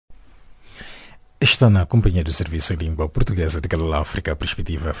Está na companhia do Serviço em Língua Portuguesa de Galileu África,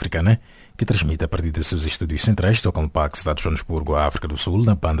 Perspectiva Africana, que transmite a partir dos seus estúdios centrais de Stockholm Park, cidade de Joanesburgo, África do Sul,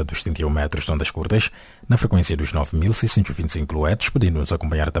 na banda dos 71 metros de ondas curtas, na frequência dos 9.625 kHz, podendo nos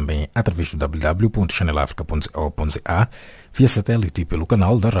acompanhar também através do www.channelafrica.co.za, via satélite pelo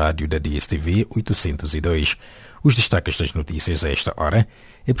canal da rádio da DSTV 802. Os destaques das notícias a esta hora: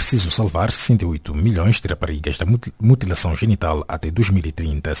 é preciso salvar 68 milhões de raparigas da mutilação genital até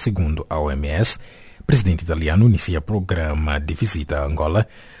 2030, segundo a OMS. Presidente italiano inicia programa de visita a Angola.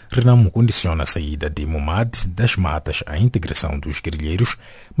 Renamo condiciona a saída de Momad das matas à integração dos guerrilheiros.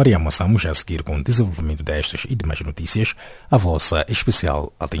 Maria Moçamos a seguir com o desenvolvimento destas e demais notícias. A vossa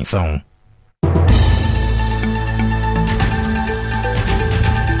especial atenção.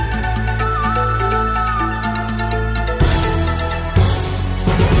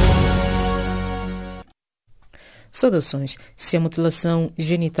 Saudações. Se a mutilação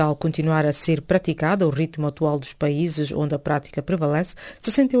genital continuar a ser praticada ao ritmo atual dos países onde a prática prevalece,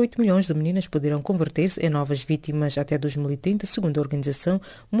 68 milhões de meninas poderão converter-se em novas vítimas até 2030, segundo a Organização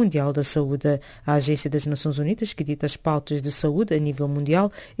Mundial da Saúde. A Agência das Nações Unidas, que dita as pautas de saúde a nível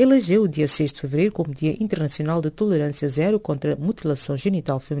mundial, elegeu o dia 6 de fevereiro como Dia Internacional de Tolerância Zero contra a Mutilação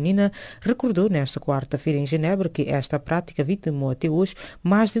Genital Feminina. Recordou nesta quarta-feira em Genebra que esta prática vitimou até hoje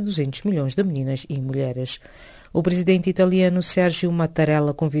mais de 200 milhões de meninas e mulheres. O presidente italiano Sergio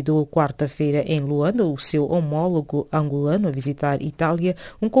Mattarella convidou quarta-feira em Luanda o seu homólogo angolano a visitar Itália,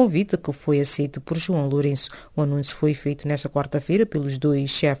 um convite que foi aceito por João Lourenço. O anúncio foi feito nesta quarta-feira pelos dois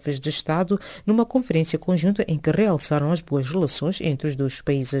chefes de Estado numa conferência conjunta em que realçaram as boas relações entre os dois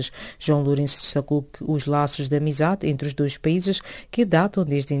países. João Lourenço destacou que os laços de amizade entre os dois países, que datam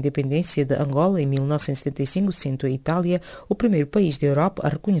desde a independência de Angola em 1975, sendo a Itália o primeiro país da Europa a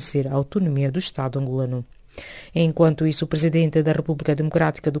reconhecer a autonomia do Estado angolano. Enquanto isso, o presidente da República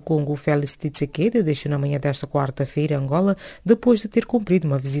Democrática do Congo, Félix Tshisekedi, deixou na manhã desta quarta-feira Angola, depois de ter cumprido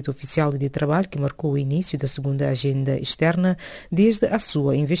uma visita oficial de trabalho que marcou o início da segunda agenda externa desde a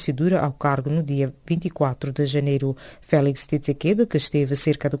sua investidura ao cargo no dia 24 de janeiro. Félix Tshisekedi, que esteve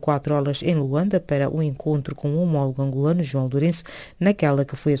cerca de 4 horas em Luanda para um encontro com o homólogo angolano João Lourenço, naquela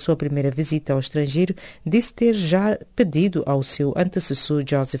que foi a sua primeira visita ao estrangeiro, disse ter já pedido ao seu antecessor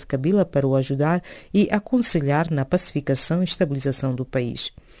Joseph Kabila para o ajudar e aconselhar na pacificação e estabilização do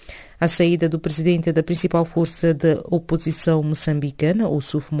país. A saída do presidente da principal força de oposição moçambicana, o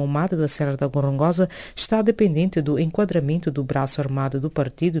Sufo Momada da Serra da Gorongosa, está dependente do enquadramento do braço armado do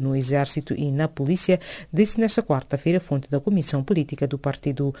partido no exército e na polícia, disse nesta quarta-feira fonte da comissão política do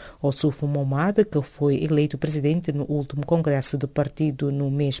partido. O Sufo Momada, que foi eleito presidente no último congresso do partido no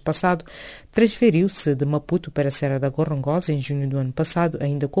mês passado, transferiu-se de Maputo para a Serra da Gorongosa em junho do ano passado,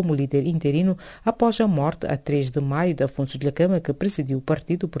 ainda como líder interino, após a morte a 3 de maio de Afonso de Lacama, que presidiu o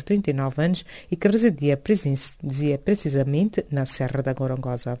partido por 39 anos e que residia precisamente na Serra da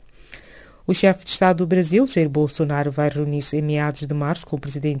Gorongosa. O chefe de Estado do Brasil, Jair Bolsonaro, vai reunir-se em meados de março com o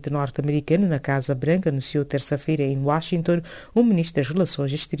presidente norte-americano na Casa Branca, anunciou terça-feira em Washington o ministro das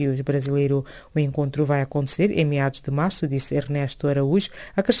Relações Exteriores brasileiro. O encontro vai acontecer em meados de março, disse Ernesto Araújo,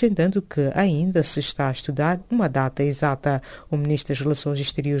 acrescentando que ainda se está a estudar uma data exata. O ministro das Relações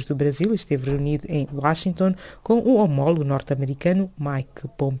Exteriores do Brasil esteve reunido em Washington com o homólogo norte-americano Mike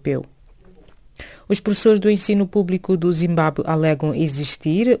Pompeo. Os professores do ensino público do Zimbábue alegam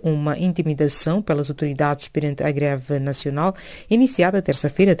existir uma intimidação pelas autoridades perante a greve nacional iniciada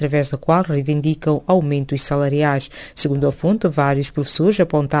terça-feira, através da qual reivindicam aumentos salariais. Segundo a fonte, vários professores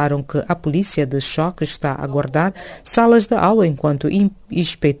apontaram que a polícia de choque está a guardar salas de aula enquanto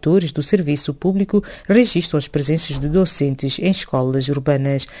inspetores do serviço público registram as presenças de docentes em escolas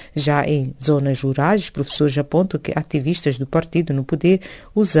urbanas. Já em zonas rurais, os professores apontam que ativistas do partido no poder,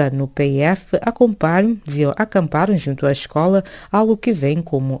 usando o PF, acamparam junto à escola, algo que vem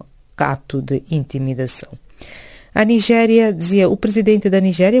como ato de intimidação. A Nigéria, dizia o presidente da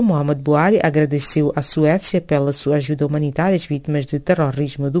Nigéria, Muhammadu Buhari, agradeceu à Suécia pela sua ajuda humanitária às vítimas de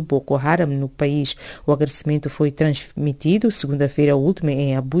terrorismo do Boko Haram no país. O agradecimento foi transmitido segunda-feira última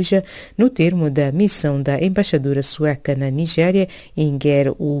em Abuja, no termo da missão da embaixadora sueca na Nigéria,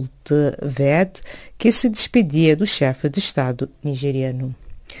 Inger Ultved, que se despedia do chefe de Estado nigeriano.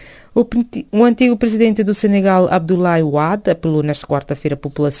 O antigo presidente do Senegal, Abdoulaye Wade, apelou nesta quarta-feira a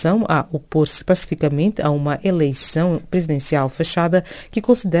população a opor-se pacificamente a uma eleição presidencial fechada que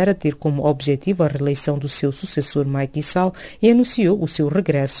considera ter como objetivo a reeleição do seu sucessor Macky Sall e anunciou o seu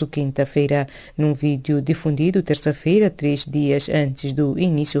regresso quinta-feira. Num vídeo difundido terça-feira, 3 dias antes do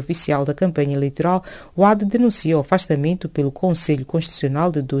início oficial da campanha eleitoral, Wade denuncia o afastamento pelo Conselho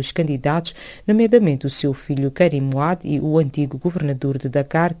Constitucional de 2 candidatos, nomeadamente o seu filho Karim Wade e o antigo governador de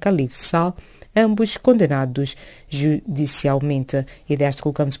Dakar, Khalif Sall, ambos condenados judicialmente. E desta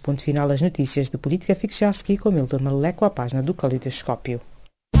colocamos ponto final às notícias de política. Fique já a seguir com Milton Maleco, a página do Caleidoscópio.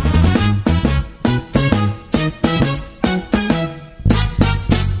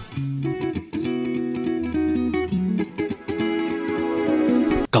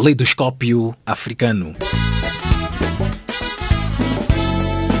 Caleidoscópio africano.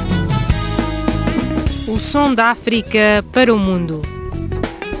 O som da África para o mundo.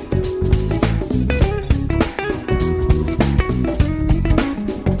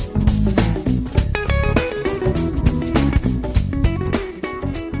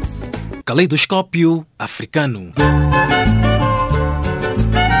 Caleidoscópio africano.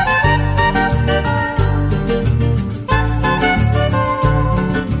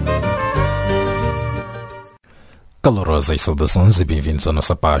 Calorosas saudações e bem-vindos à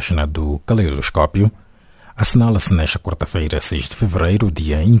nossa página do Caleidoscópio. Assinala-se nesta quarta-feira, 6 de fevereiro,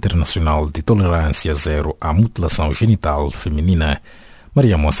 Dia Internacional de Tolerância Zero à Mutilação Genital Feminina.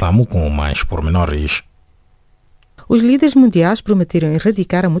 Maria Moçamo com mais pormenores. Os líderes mundiais prometeram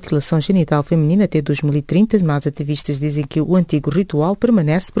erradicar a mutilação genital feminina até 2030, mas ativistas dizem que o antigo ritual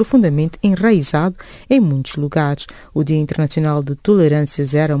permanece profundamente enraizado em muitos lugares. O Dia Internacional de Tolerância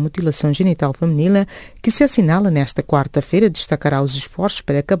Zero à Mutilação Genital Feminina, que se assinala nesta quarta-feira, destacará os esforços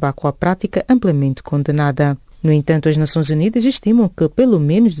para acabar com a prática amplamente condenada. No entanto, as Nações Unidas estimam que pelo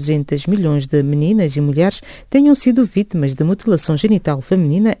menos 200 milhões de meninas e mulheres tenham sido vítimas de mutilação genital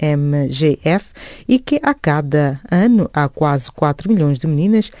feminina, MGF, e que a cada ano há quase 4 milhões de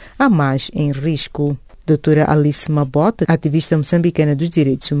meninas a mais em risco. Doutora Alice Mabota, ativista moçambicana dos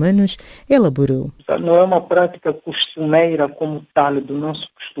direitos humanos, elaborou. Não é uma prática costumeira como tal do nosso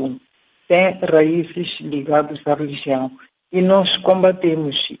costume. Tem raízes ligadas à religião. E nós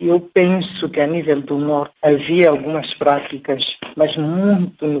combatemos. Eu penso que a nível do Norte havia algumas práticas, mas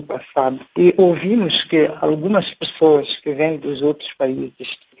muito no passado. E ouvimos que algumas pessoas que vêm dos outros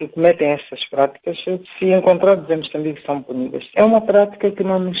países que cometem essas práticas, se encontrados em Moçambique, são punidas. É uma prática que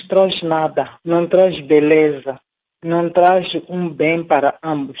não nos traz nada, não traz beleza, não traz um bem para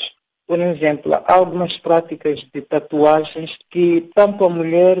ambos. Por exemplo, há algumas práticas de tatuagens que tanto a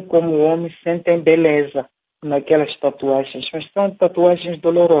mulher como o homem sentem beleza naquelas tatuagens, mas são tatuagens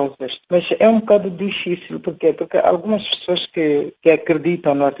dolorosas. Mas é um bocado difícil, por quê? Porque algumas pessoas que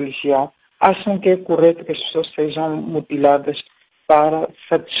acreditam na religião acham que é correto que as pessoas sejam mutiladas para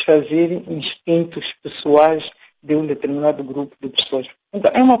satisfazer instintos pessoais de um determinado grupo de pessoas.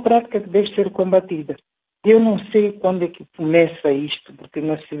 Então, é uma prática que deve ser combatida. Eu não sei quando é que começa isto, porque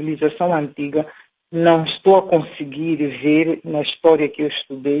na civilização antiga não estou a conseguir ver na história que eu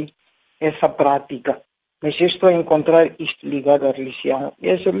estudei essa prática. Mas eu estou a encontrar isto ligado à religião.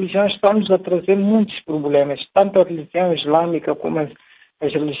 E as religiões estão-nos a trazer muitos problemas, tanto a religião islâmica como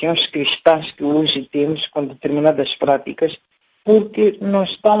as religiões cristãs que hoje temos com determinadas práticas, porque não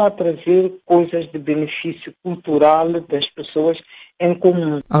estão a trazer coisas de benefício cultural das pessoas em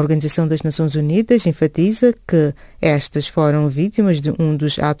comum. A Organização das Nações Unidas enfatiza que estas foram vítimas de um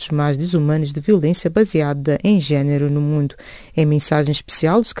dos atos mais desumanos de violência baseada em género no mundo. Em mensagem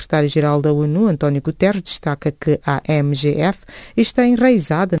especial, o secretário-geral da ONU, António Guterres, destaca que a MGF está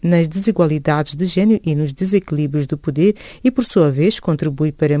enraizada nas desigualdades de género e nos desequilíbrios do poder e, por sua vez,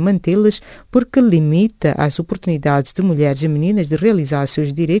 contribui para mantê-las porque limita as oportunidades de mulheres e meninas de realizar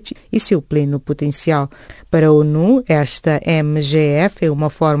seus direitos e seu pleno potencial. Para a ONU, esta MGF é uma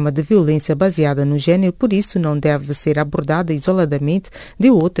forma de violência baseada no género, por isso não deve ser abordada isoladamente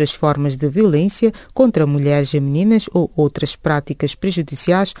de outras formas de violência contra mulheres e meninas ou outras práticas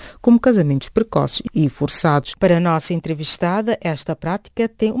prejudiciais, como casamentos precoces e forçados. Para a nossa entrevistada, esta prática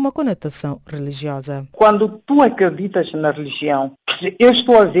tem uma conotação religiosa. Quando tu acreditas na religião, eu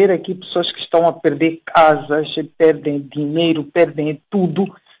estou a ver aqui pessoas que estão a perder casas, perdem dinheiro, perdem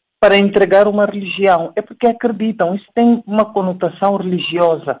tudo, para entregar uma religião. É porque acreditam, isso tem uma conotação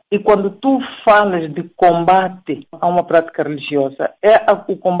religiosa. E quando tu falas de combate a uma prática religiosa, é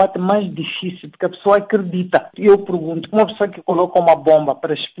o combate mais difícil, porque a pessoa acredita. E eu pergunto, uma pessoa que coloca uma bomba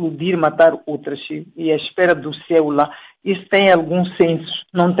para explodir, matar outras, e à espera do céu lá, isso tem algum senso?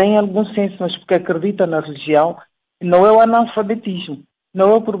 Não tem algum senso, mas porque acredita na religião, não é o analfabetismo, não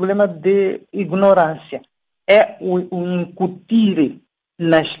é o problema de ignorância, é o incutir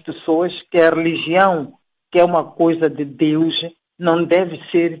nas pessoas que a religião, que é uma coisa de Deus, não deve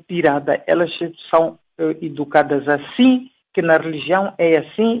ser tirada. Elas são educadas assim que na religião é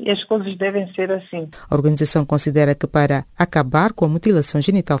assim e as coisas devem ser assim. A organização considera que para acabar com a mutilação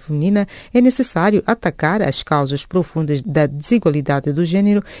genital feminina é necessário atacar as causas profundas da desigualdade do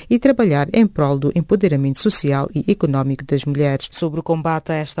género e trabalhar em prol do empoderamento social e econômico das mulheres. Sobre o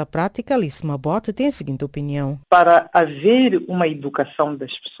combate a esta prática, Alice Mabot tem a seguinte opinião. Para haver uma educação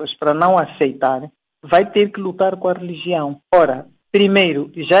das pessoas para não aceitarem, vai ter que lutar com a religião. Ora,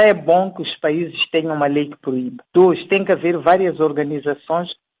 primeiro, já é bom que os países tenham uma lei que proíba. 2, tem que haver várias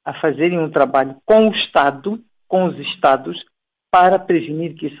organizações a fazerem um trabalho com o Estado, com os Estados, para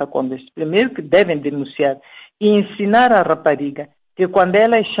prevenir que isso aconteça. Primeiro que devem denunciar e ensinar a rapariga que quando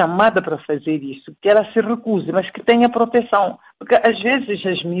ela é chamada para fazer isso, que ela se recuse, mas que tenha proteção. Porque às vezes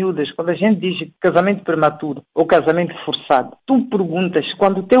as miúdas, quando a gente diz casamento prematuro ou casamento forçado, tu perguntas,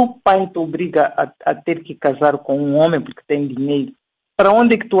 quando o teu pai te obriga a ter que casar com um homem porque tem dinheiro, para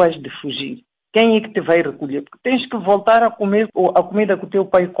onde é que tu has de fugir? Quem é que te vai recolher? Porque tens que voltar a comer a comida que o teu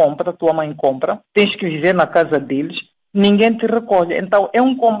pai compra, a tua mãe compra, tens que viver na casa deles, ninguém te recolhe. Então é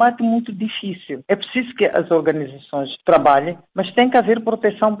um combate muito difícil. É preciso que as organizações trabalhem, mas tem que haver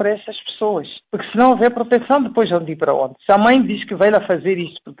proteção para essas pessoas. Porque se não houver proteção, depois vão ir para onde? Se a mãe diz que vai lá fazer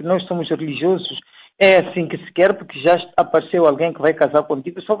isso porque nós somos religiosos, é assim que se quer, porque já apareceu alguém que vai casar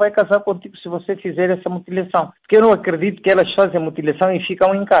contigo, só vai casar contigo se você fizer essa mutilação. Porque eu não acredito que elas fazem a mutilação e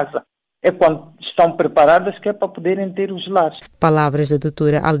ficam em casa. É quando estão preparadas que é para poderem ter os lares. Palavras da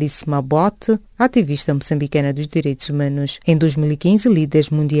doutora Alice Mabot, ativista moçambicana dos direitos humanos. Em 2015,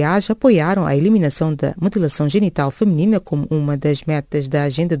 líderes mundiais apoiaram a eliminação da mutilação genital feminina como uma das metas da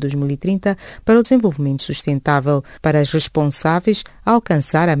Agenda 2030 para o desenvolvimento sustentável. Para as responsáveis,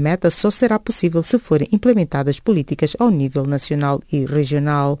 alcançar a meta só será possível se forem implementadas políticas ao nível nacional e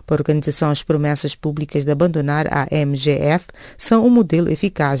regional. Para a organização, as promessas públicas de abandonar a MGF são um modelo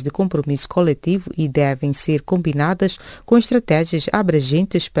eficaz de compromisso coletivo e devem ser combinadas com estratégias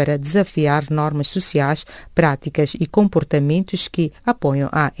abrangentes para desafiar normas sociais, práticas e comportamentos que apoiam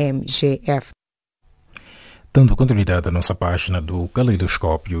a MGF. Dando continuidade à nossa página do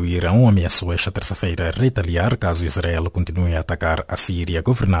Caleidoscópio, o Irão ameaçou esta terça-feira retaliar caso Israel continue a atacar a Síria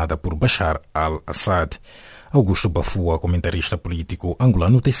governada por Bashar al-Assad. Augusto Bafua, comentarista político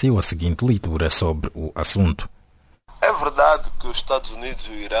angolano, teceu a seguinte leitura sobre o assunto. É verdade que os Estados Unidos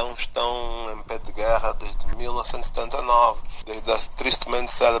e o Irão estão em pé de guerra desde 1979, desde a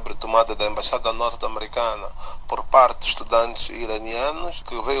tristemente célebre tomada da Embaixada Norte-Americana por parte de estudantes iranianos,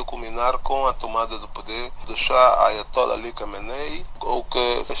 que veio culminar com a tomada do poder do Shah Ayatollah Ali Khamenei, o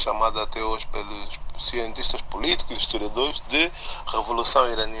que é chamado até hoje pelos cientistas políticos e historiadores de Revolução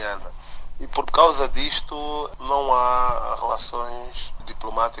Iraniana. E por causa disto não há relações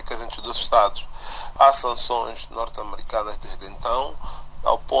diplomáticas entre os dois Estados. Há sanções norte-americanas desde então,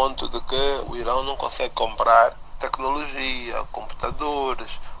 ao ponto de que o Irão não consegue comprar tecnologia, computadores,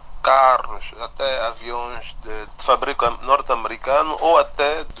 carros, até aviões de fabrico norte-americano ou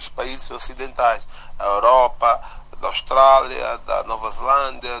até dos países ocidentais, a Europa, da Austrália, da Nova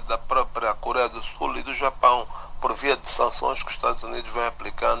Zelândia, da própria Coreia do Sul e do Japão, por via de sanções que os Estados Unidos vêm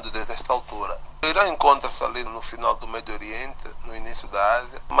aplicando desde esta altura. O Irã encontra-se ali no final do Médio Oriente, no início da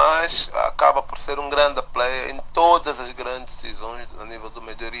Ásia, mas acaba por ser um grande player em todas as grandes decisões a nível do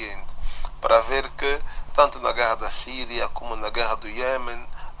Médio Oriente. Para ver que, tanto na guerra da Síria, como na guerra do Iêmen,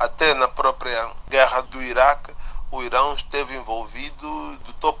 até na própria guerra do Iraque, o Irã esteve envolvido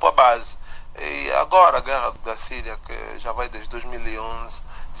do topo à base. E agora a guerra da Síria, que já vai desde 2011,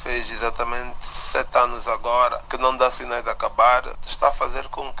 fez exatamente 7 anos agora, que não dá sinais de acabar, está a fazer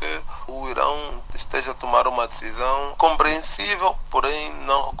com que o Irão esteja a tomar uma decisão compreensível, porém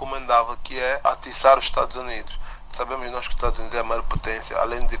não recomendável, que é atiçar os Estados Unidos. Sabemos nós que os Estados Unidos é a maior potência,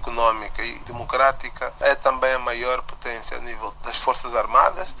 além de económica e democrática, é também a maior potência a nível das forças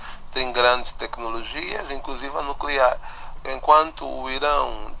armadas, tem grandes tecnologias, inclusive a nuclear. Enquanto o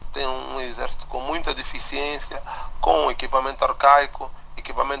Irão tem um exército com muita deficiência, com equipamento arcaico,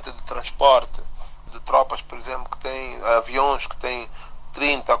 equipamento de transporte de tropas, por exemplo, que tem aviões que têm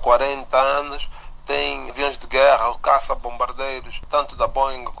 30, 40 anos, tem aviões de guerra, caça-bombardeiros, tanto da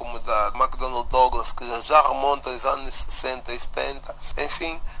Boeing como da McDonnell Douglas, que já remontam aos anos 60 e 70.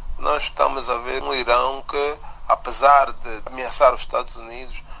 Enfim, nós estamos a ver um Irão que, apesar de ameaçar os Estados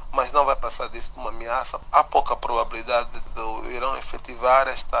Unidos, mas não vai passar disso de uma ameaça. Há pouca probabilidade do Irão efetivar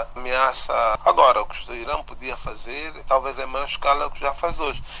esta ameaça. Agora, o que o Irão podia fazer, talvez em maior escala, é o que já faz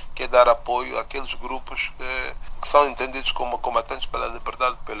hoje, que é dar apoio àqueles grupos que são entendidos como combatentes pela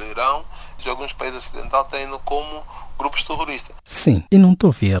liberdade pelo Irão, e alguns países ocidentais têm-no como grupos terroristas. Sim, e não estou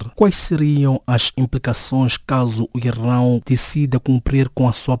a ver quais seriam as implicações caso o Irão decida cumprir com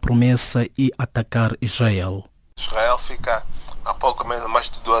a sua promessa e atacar Israel. Israel fica a pouco menos mais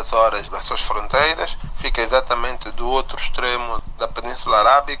de 2 horas das suas fronteiras, fica exatamente do outro extremo da Península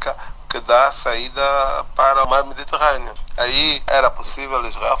Arábica, que dá saída para o mar Mediterrâneo. Aí era possível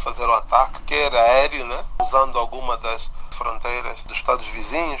Israel fazer o ataque, que era aéreo, né? Usando alguma das fronteiras dos Estados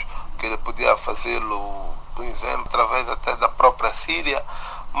vizinhos, que ele podia fazê-lo, por exemplo, através até da própria Síria,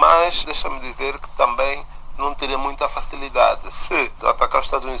 mas deixa-me dizer que também não teria muita facilidade. Se atacar os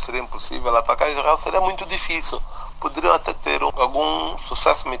Estados Unidos seria impossível, atacar Israel seria muito difícil. Poderiam até ter algum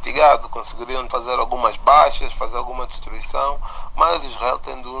sucesso mitigado, conseguiriam fazer algumas baixas, fazer alguma destruição, mas Israel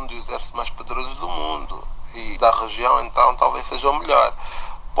tendo um dos exércitos mais poderosos do mundo e da região, então talvez seja o melhor.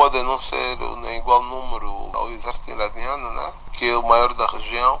 Pode não ser em igual número ao exército iraniano, né, que é o maior da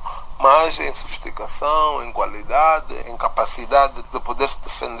região, mas em sofisticação, em qualidade, em capacidade de poder se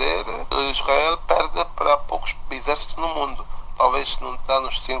defender, Israel perde para poucos exércitos no mundo. Talvez não está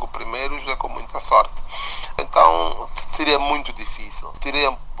nos 5 primeiros, é com muita sorte. Então seria muito difícil.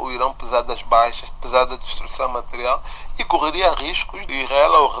 Teria o Irão pesado das baixas, pesado da destruição material e correria riscos de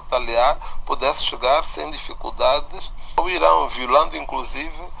Israel, ao retaliar, pudesse chegar sem dificuldades ao Irão, violando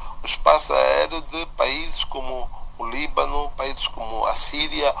inclusive o espaço aéreo de países como o Líbano, países como a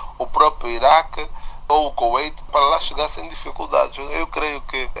Síria, o próprio Iraque ou o Kuwait, para lá chegar sem dificuldades. Eu creio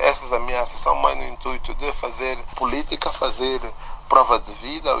que essas ameaças são mais no intuito de fazer política, fazer prova de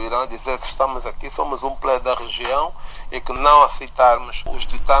vida, o Irã dizer que estamos aqui, somos um player da região e que não aceitarmos os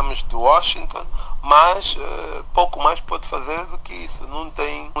ditames de Washington, mas pouco mais pode fazer do que isso. Não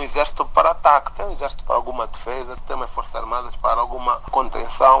tem um exército para ataque, tem um exército para alguma defesa, tem umas forças armadas para alguma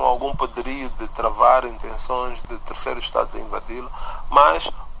contenção, algum poderio de travar intenções de terceiros estados a invadi-lo, mas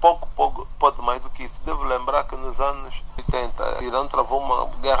pouco pode mais do que isso. Devo lembrar que nos anos 80 o Irã travou uma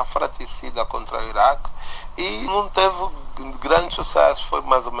guerra fratricida contra o Iraque e não teve grande sucesso. Foi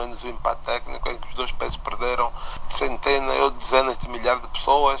mais ou menos um empate técnico em que os dois países perderam centenas ou dezenas de milhares de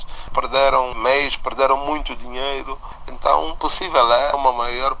pessoas, perderam meios, perderam muito dinheiro. Então, possível é uma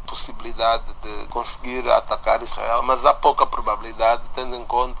maior possibilidade de conseguir atacar Israel, mas há pouca probabilidade, tendo em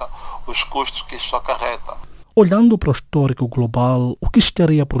conta os custos que isso acarreta. Olhando para o histórico global, o que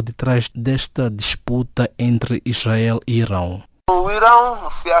estaria por detrás desta disputa entre Israel e Irão? O Irão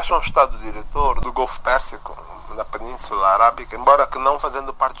se acha um Estado-diretor do Golfo Pérsico, da Península Arábica, embora que não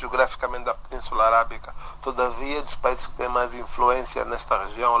fazendo parte geograficamente da Península Arábica, todavia dos países que têm mais influência nesta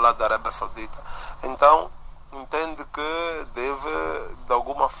região, ao lado da Arábia Saudita. Então, entende que deve, de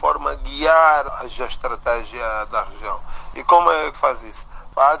alguma forma, guiar a geoestratégia da região. E como é que faz isso?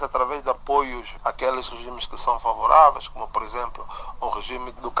 Faz através de apoios àqueles regimes que são favoráveis, como, por exemplo, o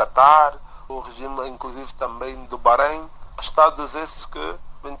regime do Catar, o regime, inclusive, também do Bahrein. Estados esses que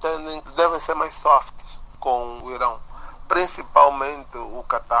entendem que devem ser mais softs com o Irão. Principalmente o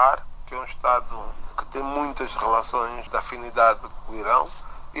Catar, que é um Estado que tem muitas relações de afinidade com o Irão.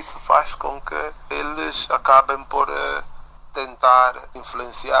 Isso faz com que eles acabem por tentar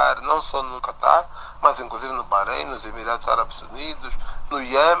influenciar não só no Catar, mas inclusive no Bahrein, nos Emirados Árabes Unidos, no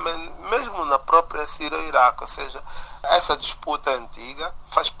Iêmen, mesmo na própria Síria e Iraque. Ou seja, essa disputa antiga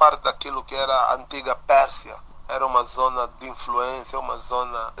faz parte daquilo que era a antiga Pérsia. Era uma zona de influência, uma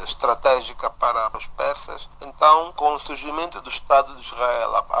zona estratégica para os persas. Então, com o surgimento do Estado de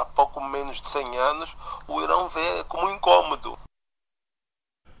Israel há pouco menos de 100 anos, o Irão vê como incômodo.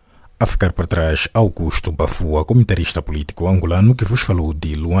 A ficar para trás, Augusto Bafua, comentarista político angolano que vos falou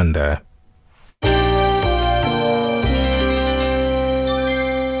de Luanda.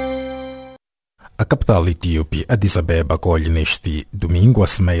 A capital etíope, Addis Abeba, acolhe neste domingo a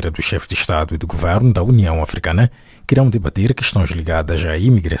cimeira do chefe de Estado e de Governo da União Africana, que irão debater questões ligadas à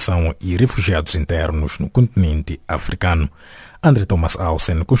imigração e refugiados internos no continente africano. André Thomas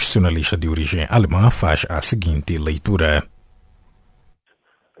Ausen, constitucionalista de origem alemã, faz a seguinte leitura.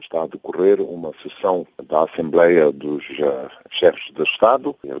 Está a decorrer uma sessão da Assembleia dos Chefes de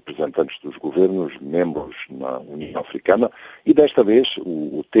Estado, representantes dos governos, membros na União Africana, e desta vez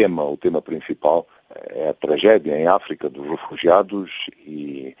o tema principal é a tragédia em África dos refugiados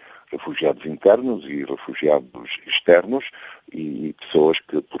e refugiados internos e refugiados externos e pessoas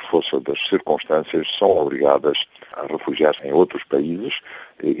que, por força das circunstâncias, são obrigadas a refugiar-se em outros países.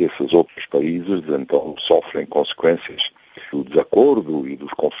 E esses outros países, então, sofrem consequências do desacordo e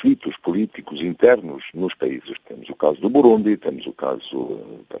dos conflitos políticos internos nos países. Temos o caso do Burundi, temos o caso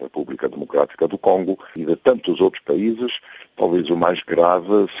da República Democrática do Congo e de tantos outros países, talvez o mais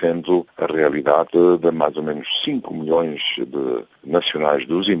grave sendo a realidade de mais ou menos 5 milhões de nacionais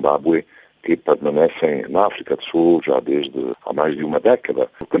do Zimbábue que permanecem na África do Sul já desde há há mais de uma década,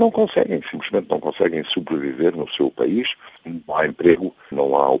 porque simplesmente não conseguem sobreviver no seu país, não há emprego,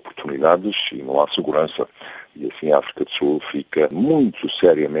 não há oportunidades e não há segurança. E assim a África do Sul fica muito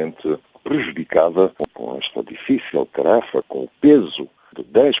seriamente prejudicada com esta difícil tarefa, com o peso de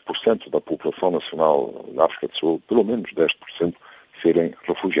 10% da população nacional da África do Sul, pelo menos 10%, serem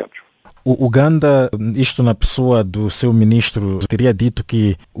refugiados. O Uganda, isto na pessoa do seu ministro, teria dito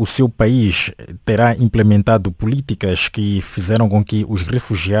que o seu país terá implementado políticas que fizeram com que os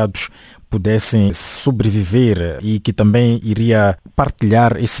refugiados pudessem sobreviver e que também iria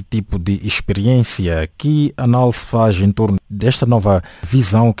partilhar esse tipo de experiência. Que análise faz em torno desta nova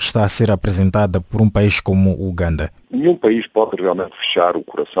visão que está a ser apresentada por um país como o Uganda? Nenhum país pode realmente fechar o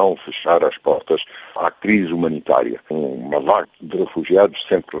coração, fechar as portas à crise humanitária. Uma vaga de refugiados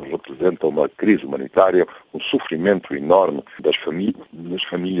sempre representa uma crise humanitária, um sofrimento enorme das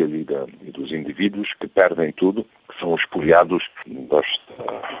famílias e dos indivíduos que perdem tudo, que são expoliados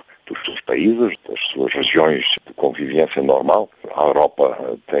dos seus países, das suas regiões de convivência normal. A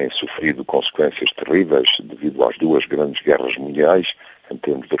Europa tem sofrido consequências terríveis devido às duas grandes guerras mundiais em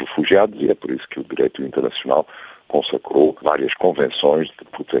termos de refugiados, e é por isso que o direito internacional consacrou várias convenções de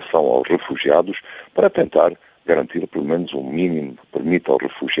proteção aos refugiados para tentar garantir pelo menos um mínimo que permita ao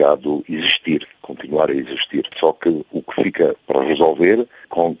refugiado existir, continuar a existir. Só que o que fica para resolver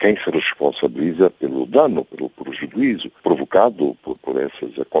com quem se responsabiliza pelo dano, pelo prejuízo provocado por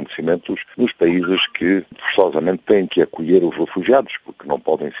esses acontecimentos nos países que forçosamente têm que acolher os refugiados, porque não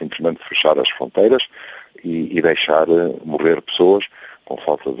podem simplesmente fechar as fronteiras e deixar morrer pessoas com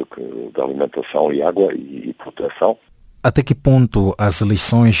falta de alimentação e água e proteção. Até que ponto as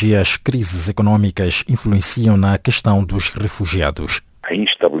eleições e as crises econômicas influenciam na questão dos refugiados? A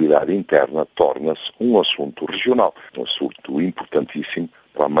instabilidade interna torna-se um assunto regional, um assunto importantíssimo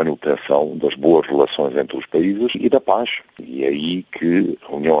para a manutenção das boas relações entre os países e da paz. E é aí que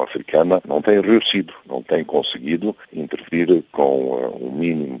a União Africana não tem reuscido, não tem conseguido intervir com um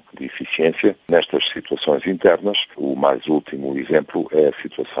mínimo de eficiência nestas situações internas. O mais último exemplo é a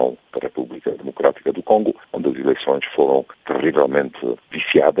situação da República Democrática do Congo, onde as eleições foram terrivelmente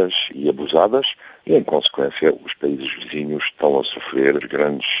viciadas e abusadas e, em consequência, os países vizinhos estão a sofrer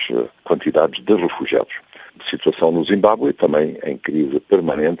grandes quantidades de refugiados. A situação no Zimbábue, também em crise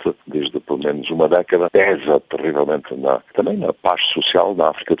permanente desde pelo menos uma década, pesa terrivelmente também na paz social da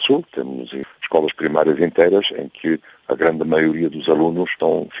África do Sul. Temos escolas primárias inteiras em que a grande maioria dos alunos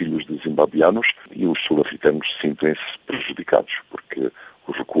são filhos de zimbabueanos e os sul-africanos sentem-se prejudicados porque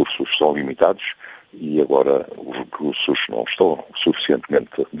os recursos são limitados e agora os recursos não estão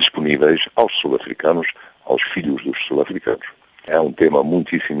suficientemente disponíveis aos sul-africanos, aos filhos dos sul-africanos. É um tema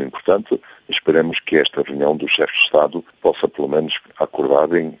muitíssimo importante. Esperemos que esta reunião dos chefes de Estado possa, pelo menos,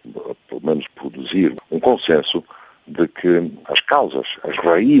 pelo menos produzir um consenso de que as causas, as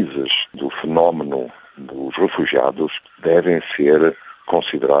raízes do fenómeno dos refugiados devem ser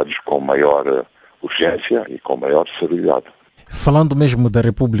considerados com maior urgência e com maior seriedade. Falando mesmo da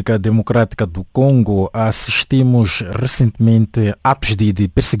República Democrática do Congo, assistimos recentemente a atos de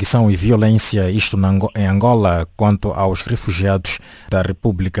perseguição e violência, isto em Angola, quanto aos refugiados da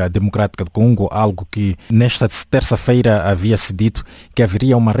República Democrática do Congo, algo que nesta terça-feira havia-se dito que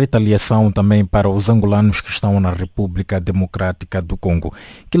haveria uma retaliação também para os angolanos que estão na República Democrática do Congo.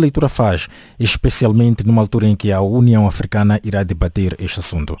 Que leitura faz, especialmente numa altura em que a União Africana irá debater este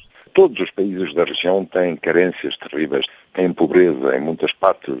assunto? Todos os países da região têm carências terríveis, têm pobreza em muitas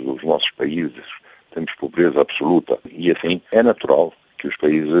partes dos nossos países, temos pobreza absoluta e assim é natural que os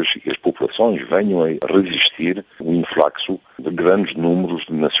países e as populações venham a resistir o influxo de grandes números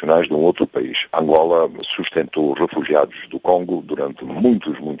de nacionais de um outro país. Angola sustentou refugiados do Congo durante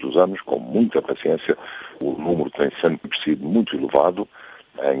muitos anos, com muita paciência. O número tem sempre sido muito elevado.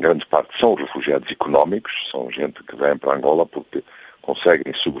 Em grande parte são refugiados económicos, são gente que vem para Angola porque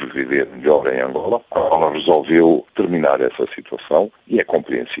conseguem sobreviver melhor em Angola. A Angola resolveu terminar essa situação e é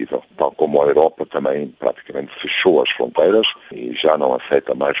compreensível. Tal como a Europa também praticamente fechou as fronteiras e já não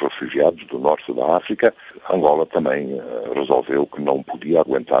aceita mais refugiados do norte da África, Angola também resolveu que não podia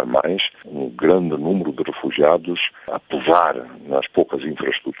aguentar mais um grande número de refugiados, apesar nas poucas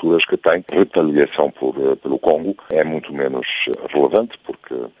infraestruturas que tem. A retaliação pelo Congo é muito menos relevante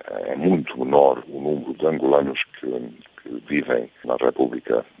porque é muito menor o número de angolanos que vivem na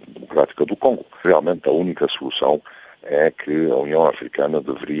República Democrática do Congo. Realmente a única solução é que a União Africana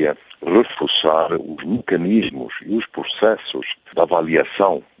deveria reforçar os mecanismos e os processos de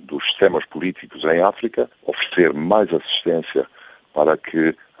avaliação dos sistemas políticos em África, oferecer mais assistência para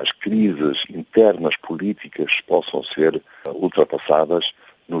que as crises internas políticas possam ser ultrapassadas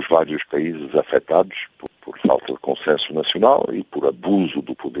nos vários países afetados por falta de consenso nacional e por abuso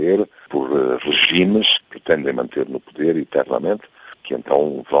do poder, por regimes que pretendem manter no poder eternamente, que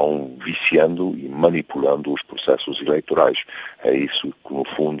então vão viciando e manipulando os processos eleitorais. É isso que, no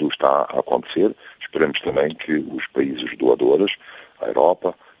fundo, está a acontecer. Esperemos também que os países doadores, a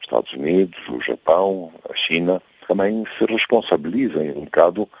Europa, Estados Unidos, o Japão, a China, também se responsabilizem um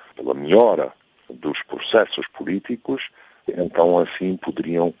bocado pela melhora dos processos políticos, então assim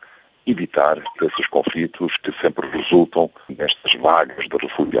poderiam evitar esses conflitos que sempre resultam nestas vagas de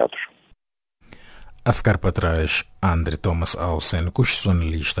refugiados. A ficar para trás, André Thomas Ausen,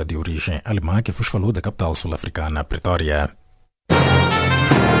 constitucionalista de origem alemã, que vos falou da capital sul-africana, Pretória.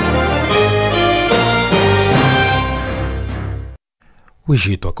 O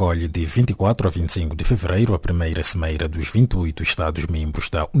Egito acolhe de 24 a 25 de fevereiro a primeira cimeira dos 28 Estados-membros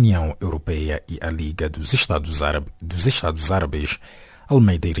da União Europeia e a Liga dos Estados Árabes.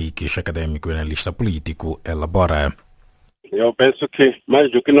 Almeida Henriques, académico e analista político, elabora. Eu penso que,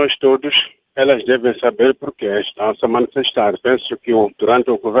 mais do que nós todos, elas devem saber porque estão a se manifestar. Penso que durante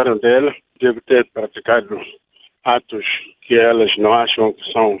o governo dela deve ter praticado atos que elas não acham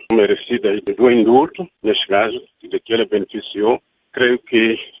que são merecidas do indulto, neste caso, de que ela beneficiou. Creio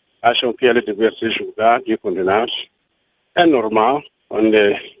que acham que ele deveria ser julgado e condenado. É normal, onde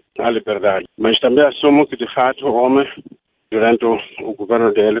há liberdade. Mas também assumo que, de fato, o homem, durante o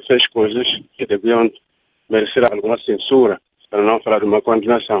governo dele, fez coisas que deviam merecer alguma censura, para não falar de uma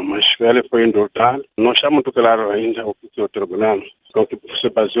condenação. Mas ele foi indultado. Não está muito claro ainda o que é o tribunal, com que se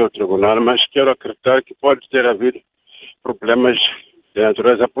baseou o tribunal, mas quero acreditar que pode ter havido problemas de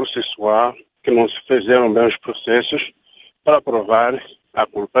natureza processual, que não se fizeram bem os processos, para provar a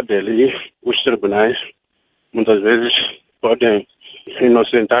culpa dele. E os tribunais, muitas vezes, podem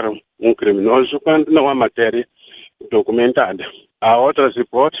inocentar um criminoso quando não há matéria documentada. Há outras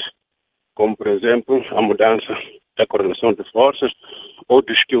hipóteses, como, por exemplo, a mudança da coordenação de forças,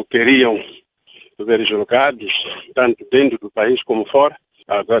 outros que o queriam ver julgados, tanto dentro do país como fora.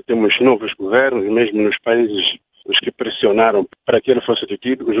 Agora temos novos governos, mesmo nos países os que pressionaram para que ele fosse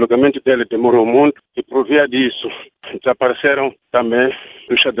detido. O julgamento dele demorou muito e, por via disso, desapareceram também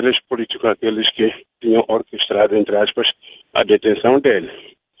os xadrez políticos, aqueles que tinham orquestrado, entre aspas, a detenção dele.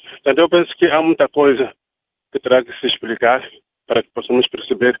 Portanto, eu penso que há muita coisa que terá que se explicar para que possamos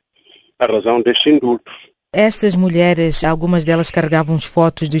perceber a razão deste indulto. Estas mulheres, algumas delas carregavam as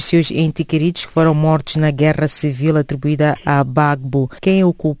fotos dos seus entes queridos que foram mortos na guerra civil atribuída a Bagbo. Quem é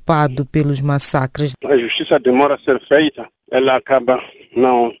o culpado pelos massacres? A justiça demora a ser feita, ela acaba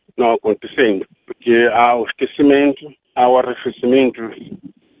não acontecendo, porque há o esquecimento, há o arrefecimento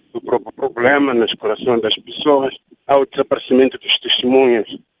do próprio problema nos corações das pessoas, há o desaparecimento dos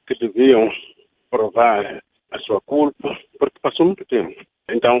testemunhos que deviam provar a sua culpa, porque passou muito tempo.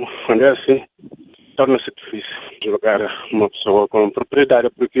 Então, quando é assim, torna-se difícil julgar uma pessoa como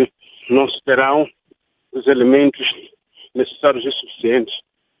proprietária, porque não se terão os elementos necessários e suficientes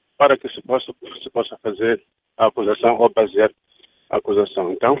para que se possa fazer a acusação ou basear a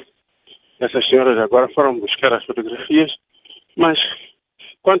acusação. Então, essas senhoras agora foram buscar as fotografias, mas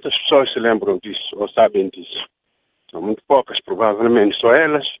quantas pessoas se lembram disso ou sabem disso? São muito poucas, provavelmente, só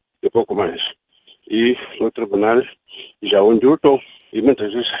elas e pouco mais. E o tribunal já o indultou. E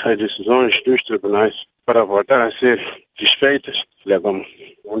muitas vezes as decisões dos tribunais para voltar a ser desfeitas levam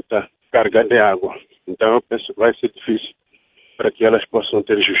muita carga de água. Então eu penso que vai ser difícil para que elas possam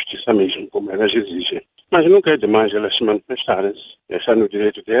ter justiça mesmo, como elas exigem. Mas nunca é demais elas se manifestarem, está no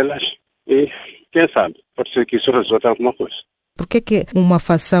direito delas e, quem sabe, pode ser que isso resolva alguma coisa. Por que uma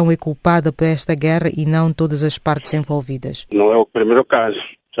facção é culpada por esta guerra e não todas as partes envolvidas? Não é o primeiro caso.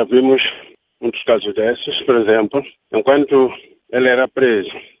 Já vimos muitos casos desses, por exemplo, enquanto ele era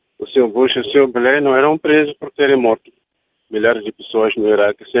preso, o Sr. Bush e o Sr. Blair não eram presos por terem morto milhares de pessoas no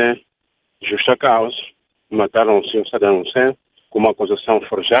Iraque sem justa causa. Mataram o Sr. Saddam Hussein com uma acusação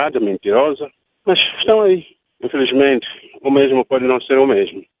forjada, mentirosa, mas estão aí. Infelizmente, o mesmo pode não ser o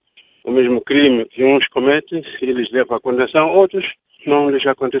mesmo. O mesmo crime que uns cometem, eles levam à condenação, outros não lhes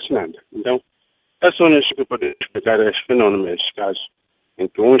acontece nada. Então, é só nisso que podemos explicar este fenômeno, estes casos, em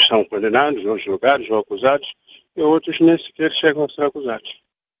que uns são condenados, ou julgados, ou acusados, e outros nem sequer chegam a ser acusados.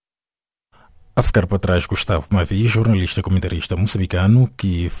 A ficar para trás, Gustavo Mavi, jornalista e comentarista moçambicano,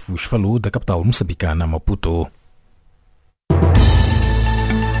 que vos falou da capital moçambicana, Maputo.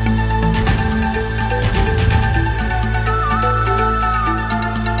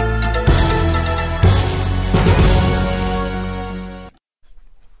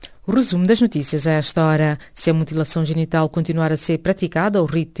 O resumo das notícias a esta hora. Se a mutilação genital continuar a ser praticada ao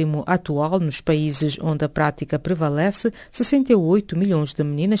ritmo atual nos países onde a prática prevalece, 68 milhões de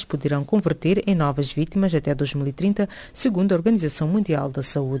meninas poderão converter em novas vítimas até 2030, segundo a Organização Mundial da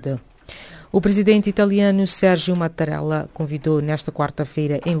Saúde. O presidente italiano Sergio Mattarella convidou nesta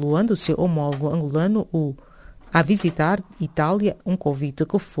quarta-feira em Luanda o seu homólogo angolano, a visitar Itália, um convite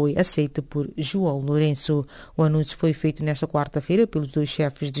que foi aceito por João Lourenço. O anúncio foi feito nesta quarta-feira pelos dois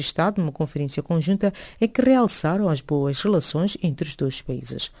chefes de Estado numa conferência conjunta em que realçaram as boas relações entre os dois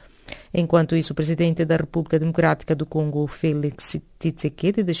países. Enquanto isso, o presidente da República Democrática do Congo, Félix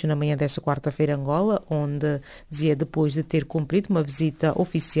Tshisekedi, deixou na manhã desta quarta-feira Angola, onde dizia depois de ter cumprido uma visita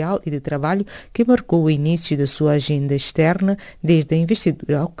oficial e de trabalho que marcou o início da sua agenda externa desde a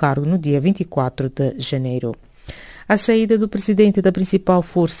investidura ao cargo no dia 24 de janeiro. A saída do presidente da principal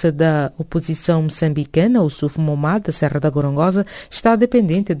força da oposição moçambicana, o Suf Momad, da Serra da Gorongosa, está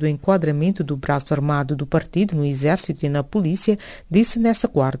dependente do enquadramento do braço armado do partido no Exército e na Polícia, disse nesta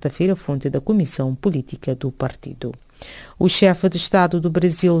quarta-feira a fonte da Comissão Política do partido. O chefe de Estado do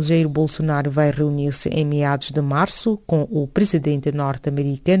Brasil, Jair Bolsonaro, vai reunir-se em meados de março com o presidente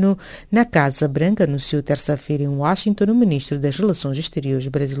norte-americano na Casa Branca, anunciou terça-feira em Washington o ministro das Relações Exteriores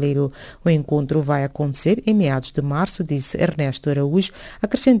brasileiro. O encontro vai acontecer em meados de março, disse Ernesto Araújo,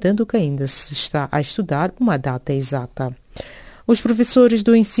 acrescentando que ainda se está a estudar uma data exata. Os professores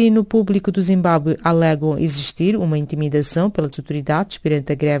do ensino público do Zimbábue alegam existir uma intimidação pelas autoridades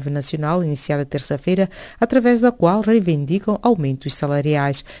perante a greve nacional iniciada terça-feira, através da qual reivindicam aumentos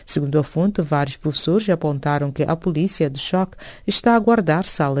salariais. Segundo a fonte, vários professores apontaram que a polícia de choque está a guardar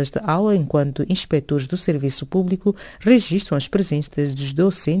salas de aula enquanto inspetores do serviço público registram as presenças dos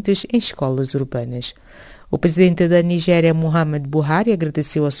docentes em escolas urbanas. O presidente da Nigéria, Muhammadu Buhari,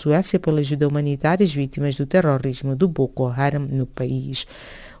 agradeceu à Suécia pela ajuda humanitária às vítimas do terrorismo do Boko Haram no país.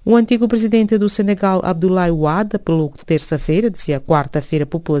 O antigo presidente do Senegal, Abdoulaye Wade, pela terça-feira, dizia quarta-feira, a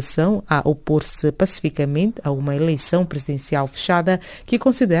população a opor-se pacificamente a uma eleição presidencial fechada que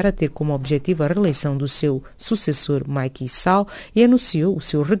considera ter como objetivo a reeleição do seu sucessor, Macky Sall, e anunciou o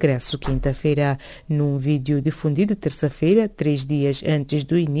seu regresso quinta-feira. Num vídeo difundido terça-feira, 3 dias antes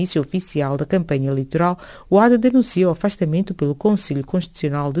do início oficial da campanha eleitoral, Wade denunciou o afastamento pelo Conselho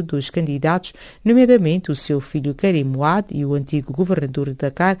Constitucional de 2 candidatos, nomeadamente o seu filho Karim Wade e o antigo governador de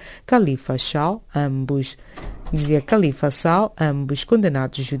Dakar, Khalifa Sall, ambos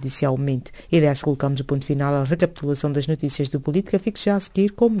condenados judicialmente. E desta colocamos o ponto final à recapitulação das notícias de política. Fique já a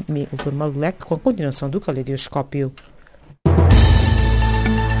seguir com Milton Malulek com a continuação do Caleidoscópio.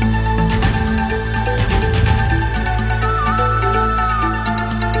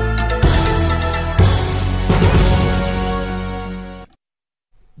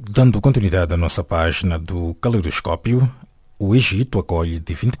 Dando continuidade à nossa página do Caleidoscópio, o Egito acolhe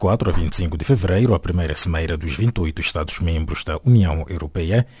de 24 a 25 de fevereiro a primeira cimeira dos 28 Estados-membros da União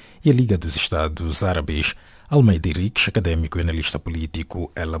Europeia e a Liga dos Estados Árabes. Almeida Henriques, académico e analista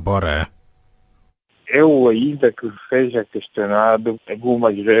político, elabora. Eu ainda que seja questionado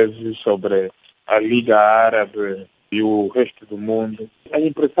algumas vezes sobre a Liga Árabe e o resto do mundo, a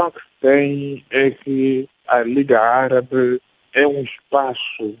impressão que se tem é que a Liga Árabe é um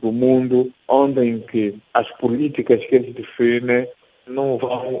espaço do mundo onde em que as políticas que eles definem não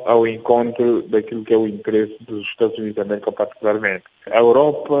vão ao encontro daquilo que é o interesse dos Estados Unidos da América particularmente. A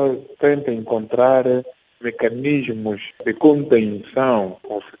Europa tenta encontrar mecanismos de contenção,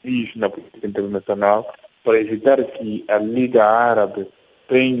 como se diz na política internacional, para evitar que a Liga Árabe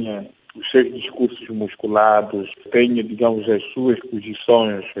tenha os seus discursos musculados, tenha, digamos, as suas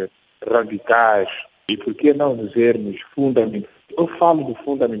posições radicais. E por que não dizermos fundamental? Eu falo do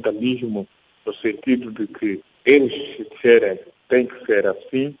fundamentalismo no sentido de que eles se disserem tem que ser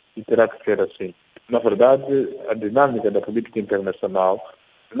assim e terá que ser assim. Na verdade, a dinâmica da política internacional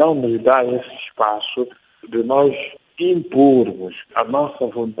não nos dá esse espaço de nós impormos a nossa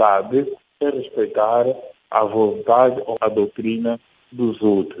vontade e respeitar a vontade ou a doutrina dos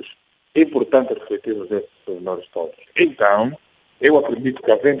outros. É importante refletirmos esses pormenores todos. Então, eu acredito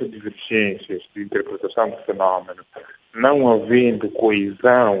que, havendo divergências de interpretação do fenómeno, não havendo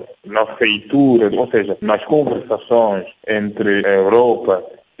coesão na feitura, ou seja, nas conversações entre a Europa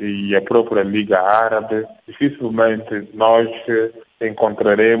e a própria Liga Árabe, dificilmente nós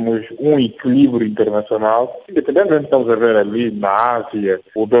encontraremos um equilíbrio internacional, independentemente de estamos a ver ali na Ásia,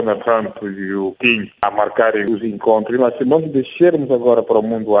 o Donald Trump e o Kim a marcarem os encontros, mas se nós descermos agora para o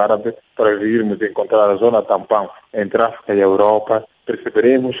mundo árabe, para virmos encontrar a zona tampão entre a África e a Europa,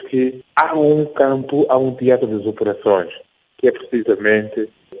 perceberemos que há um campo, há um teatro das operações, que é precisamente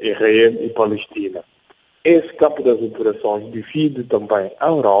Israel e Palestina. Esse campo das operações divide também a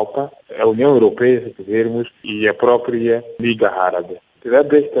Europa, a União Europeia, se quisermos, e a própria Liga Árabe. Será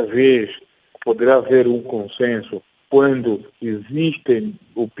desta vez que poderá haver um consenso quando existem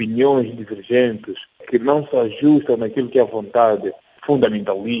opiniões divergentes que não se ajustam naquilo que é a vontade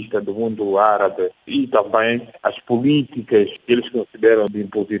fundamentalista do mundo árabe e também as políticas que eles consideram de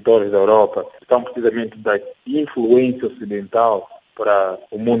impositores da Europa estão precisamente da influência ocidental para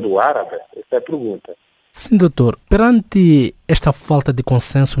o mundo árabe? Essa é a pergunta. Sim, doutor. Perante esta falta de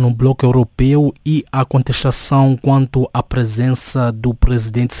consenso no bloco europeu e a contestação quanto à presença do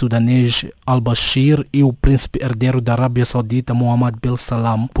presidente sudanês al-Bashir e o príncipe herdeiro da Arábia Saudita, Mohammed bin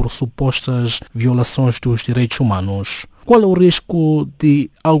Salman, por supostas violações dos direitos humanos, qual é o risco de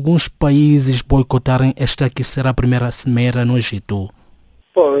alguns países boicotarem esta que será a primeira cimeira no Egito?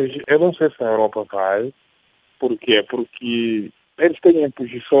 Pois, eu não sei se a Europa vai. Por quê? Porque eles têm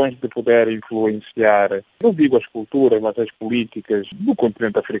posições de poder influenciar, não digo as culturas, mas as políticas do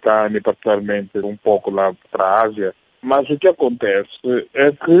continente africano e particularmente um pouco lá para a Ásia. Mas o que acontece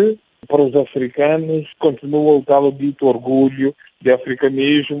é que para os africanos continua o tal dito orgulho de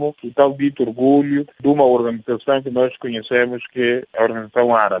africanismo, o tal dito orgulho de uma organização que nós conhecemos que é a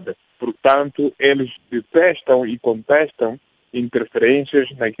Organização Árabe. Portanto, eles detestam e contestam interferências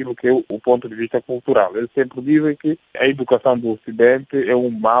naquilo que é o ponto de vista cultural. Eles sempre dizem que a educação do Ocidente é um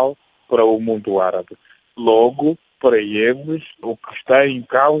mal para o mundo árabe. Logo, para eles, o que está em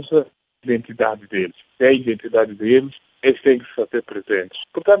causa é a identidade deles. Se é a identidade deles, eles têm que se fazer presentes.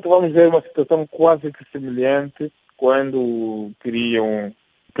 Portanto, vamos ver uma situação quase que semelhante quando queriam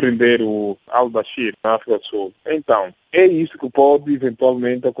prender o al-Bashir na África do Sul. Então, é isso que pode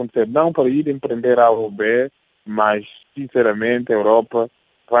eventualmente acontecer. Não para irem prender a OB, mas, sinceramente, a Europa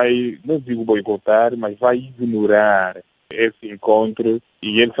vai, não digo boicotar, mas vai ignorar esse encontro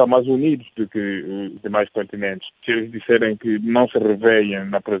e eles são mais unidos do que os demais continentes. Se eles disserem que não se reveiam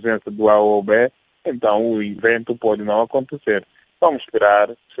na presença do AOB, então o evento pode não acontecer. Vamos esperar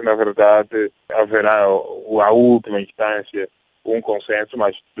se, na verdade, haverá a última instância um consenso,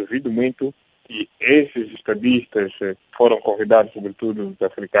 mas duvido muito que esses estadistas foram convidados, sobretudo os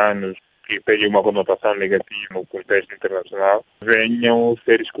africanos, que têm uma conotação negativa no contexto internacional, venham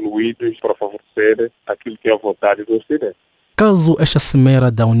ser excluídos para favorecer aquilo que é a vontade do Ocidente. Caso esta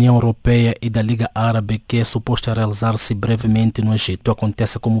cimeira da União Europeia e da Liga Árabe, que é suposta realizar-se brevemente no Egito,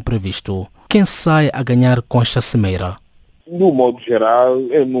 aconteça como previsto, quem sai a ganhar com esta cimeira? No modo geral,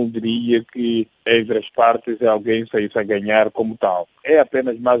 eu não diria que entre as partes alguém saísse a ganhar como tal. É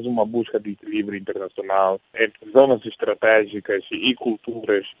apenas mais uma busca de equilíbrio internacional entre zonas estratégicas e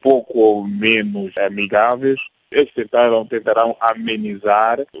culturas pouco ou menos amigáveis. Eles tentarão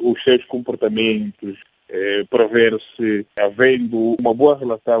amenizar os seus comportamentos, para ver se, havendo uma boa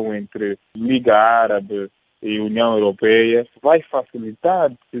relação entre Liga Árabe e União Europeia, vai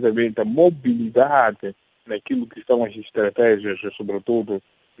facilitar precisamente a mobilidade naquilo que são as estratégias, sobretudo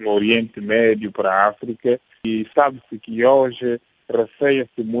no Oriente Médio para a África, e sabe-se que hoje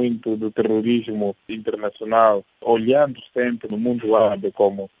receia-se muito do terrorismo internacional, olhando sempre no mundo árabe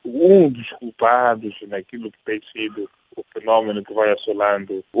como um dos culpados naquilo que tem sido o fenômeno que vai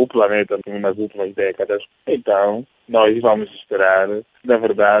assolando o planeta nas últimas décadas. Então, nós vamos esperar, na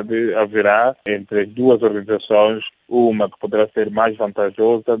verdade, haverá entre as duas organizações uma que poderá ser mais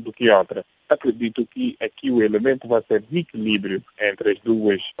vantajosa do que outra. Acredito que aqui o elemento vai ser de equilíbrio entre as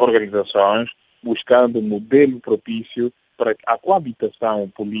duas organizações, buscando um modelo propício para a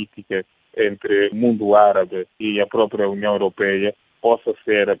coabitação política entre o mundo árabe e a própria União Europeia possa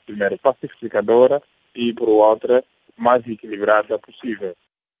ser, a primeira, pacificadora e, por outra, mais equilibrada possível.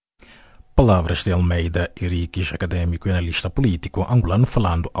 Palavras de Almeida Henriques, académico e analista político angolano,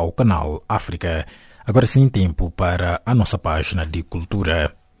 falando ao canal África. Agora sim, tempo para a nossa página de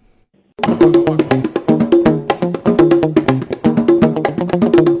cultura.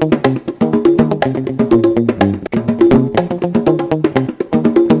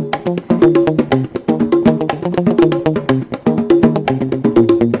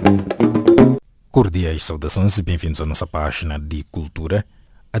 Cordiais saudações e bem-vindos à nossa página de cultura.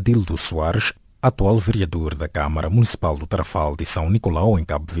 Adildo Soares, atual vereador da Câmara Municipal do Tarrafal de São Nicolau, em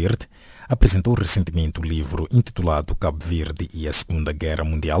Cabo Verde, apresentou recentemente o livro intitulado Cabo Verde e a Segunda Guerra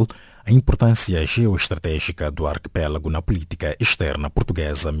Mundial, a importância geoestratégica do arquipélago na política externa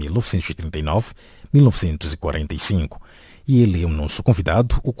portuguesa 1939-1945. E ele é o nosso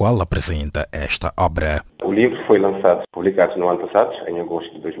convidado, o qual apresenta esta obra. O livro foi publicado no ano passado, em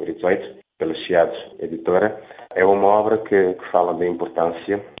agosto de 2018, pela Chiados Editora. É uma obra que fala da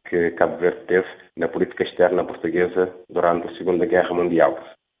importância que Cabo Verde teve na política externa portuguesa durante a Segunda Guerra Mundial.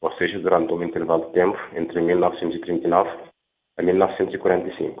 ou seja, durante um intervalo de tempo entre 1939 a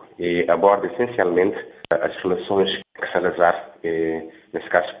 1945. E aborda essencialmente as relações que Salazar, nesse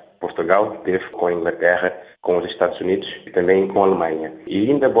caso Portugal, teve com a Inglaterra, com os Estados Unidos e também com a Alemanha. E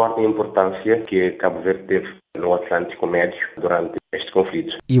ainda aborda a importância que Cabo Verde teve no Atlântico Médio durante este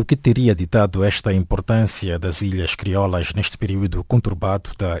conflito. E o que teria ditado esta importância das Ilhas Crioulas neste período conturbado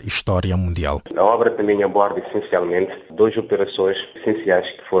da história mundial? A obra também aborda essencialmente duas operações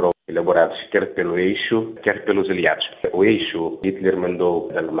essenciais que foram elaboradas quer pelo eixo, quer pelos aliados. O eixo, Hitler mandou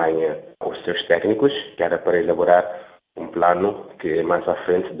da Alemanha os seus técnicos, que era para elaborar um plano que mais à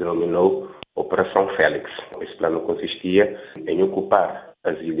frente denominou Operação Félix. Esse plano consistia em ocupar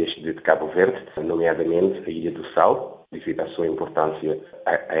as ilhas de Cabo Verde, nomeadamente a Ilha do Sal, devido à sua importância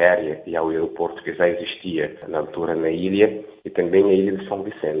aérea e ao aeroporto que já existia na altura na ilha, e também a Ilha de São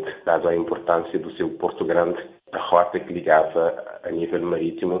Vicente, dado a importância do seu Porto Grande, a rota que ligava a nível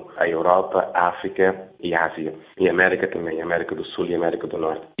marítimo a Europa, a África e a Ásia. E a América também, a América do Sul e a América do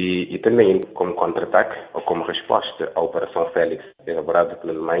Norte. E também como contra-ataque, ou como resposta à Operação Félix, elaborada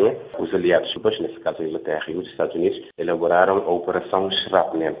pela Alemanha, os aliados, nesse caso a Inglaterra e os Estados Unidos, elaboraram a Operação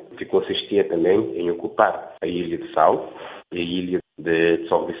Shrapnel, que consistia também em ocupar a Ilha de Sal e a Ilha de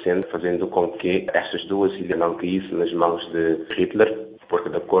São Vicente, fazendo com que estas duas ilhas não caíssem nas mãos de Hitler, porque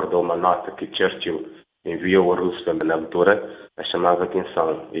de acordo a uma nota que Churchill enviou a Rússia na altura, a chamada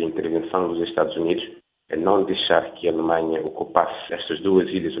atenção e a intervenção dos Estados Unidos é não deixar que a Alemanha ocupasse estas duas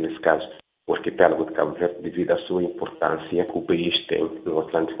ilhas, nesse caso o arquipélago de Cabo Verde, devido à sua importância que o país tem no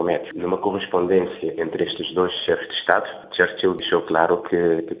Atlântico Médio. Numa correspondência entre estes dois chefes de Estado, Churchill deixou claro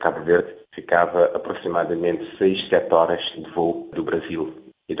que Cabo Verde ficava aproximadamente 6-7 horas de voo do Brasil.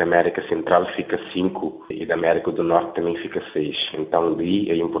 E da América Central fica 5 e da América do Norte também fica 6. Então,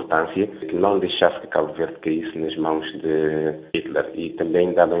 daí a importância de que não deixasse que Cabo Verde caísse nas mãos de Hitler. E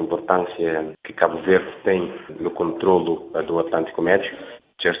também, dada a importância que Cabo Verde tem no controlo do Atlântico Médio,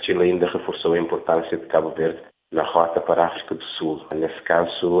 Churchill ainda reforçou a importância de Cabo Verde na rota para a África do Sul. Nesse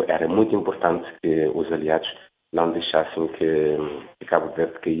caso, era muito importante que os aliados não deixassem que Cabo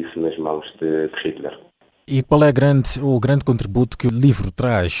Verde caísse nas mãos de Hitler. E qual é o grande contributo que o livro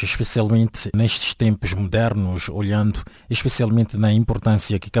traz, especialmente nestes tempos modernos, olhando especialmente na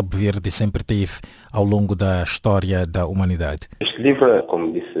importância que Cabo Verde sempre teve ao longo da história da humanidade? Este livro,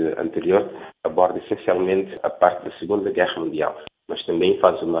 como disse anterior, aborda essencialmente a parte da Segunda Guerra Mundial, mas também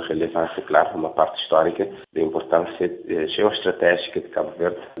faz uma relevância, claro, uma parte histórica da importância geoestratégica de Cabo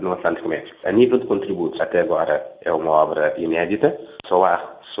Verde no Atlântico Médio. A nível de contributos, até agora é uma obra inédita, só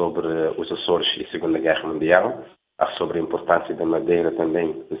há sobre os Açores e a Segunda Guerra Mundial, há sobre a importância da Madeira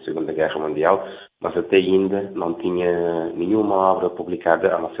também na Segunda Guerra Mundial, mas até ainda não tinha nenhuma obra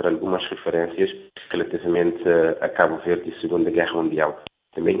publicada, a não ser algumas referências relativamente a Cabo Verde e a Segunda Guerra Mundial.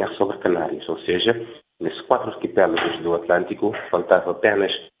 Também há sobre Canárias, ou seja, nesses 4 arquipélagos do Atlântico, faltava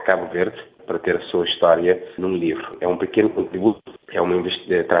apenas Cabo Verde para ter a sua história num livro. É um pequeno contributo,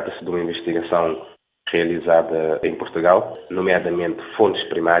 trata-se de uma investigação realizada em Portugal, nomeadamente fontes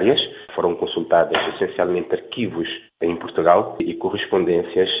primárias. Foram consultadas essencialmente arquivos em Portugal e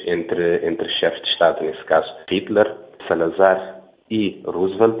correspondências entre chefes de Estado, nesse caso Hitler, Salazar e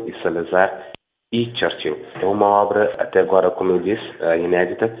Roosevelt, e Salazar e Churchill. É uma obra, até agora, como eu disse,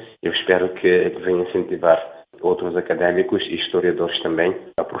 inédita. Eu espero que venha incentivar outros académicos e historiadores também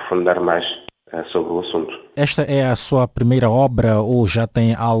a aprofundar mais sobre o assunto. Esta é a sua primeira obra ou já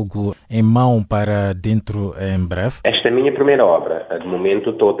tem algo em mão para dentro em breve? Esta é a minha primeira obra. De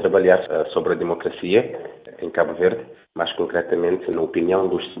momento estou a trabalhar sobre a democracia em Cabo Verde, mais concretamente na opinião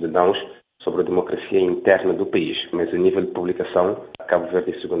dos cidadãos sobre a democracia interna do país. Mas a nível de publicação, Cabo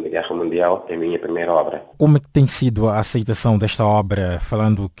Verde e a Segunda Guerra Mundial é a minha primeira obra. Como é que tem sido a aceitação desta obra,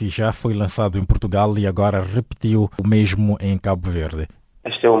 falando que já foi lançado em Portugal e agora repetiu o mesmo em Cabo Verde?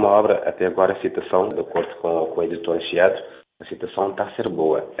 Esta é uma obra, até agora, a citação, de acordo com a editora Chiado, a citação está a ser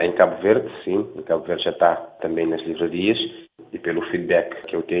boa. Em Cabo Verde, sim, em Cabo Verde já está também nas livrarias e pelo feedback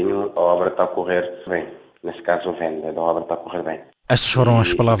que eu tenho, a obra está a correr bem. Nesse caso, a venda da obra está a correr bem. Estas foram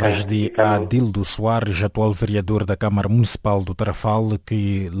as palavras de Adildo Soares, atual vereador da Câmara Municipal do Tarrafal,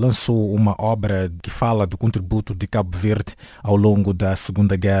 que lançou uma obra que fala do contributo de Cabo Verde ao longo da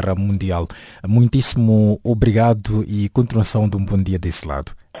Segunda Guerra Mundial. Muitíssimo obrigado e continuação de um bom dia desse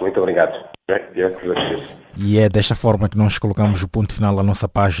lado. Muito obrigado. E é desta forma que nós colocamos o ponto final à nossa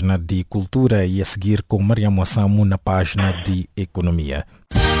página de cultura e a seguir com Maria Moassamo na página de economia.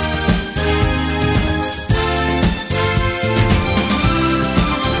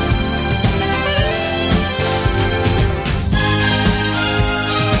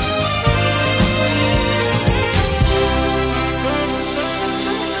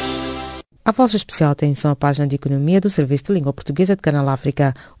 A vossa especial atenção à página de economia do Serviço de Língua Portuguesa de Canal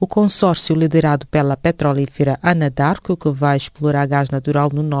África. O consórcio liderado pela petrolífera Anadarko, que vai explorar gás natural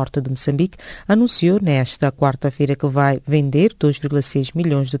no norte de Moçambique, anunciou nesta quarta-feira que vai vender 2,6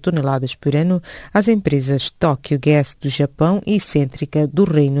 milhões de toneladas por ano às empresas Tokyo Gas do Japão e Cêntrica do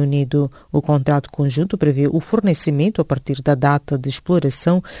Reino Unido. O contrato conjunto prevê o fornecimento a partir da data de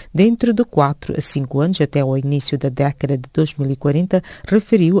exploração dentro de 4 a 5 anos até ao início da década de 2040,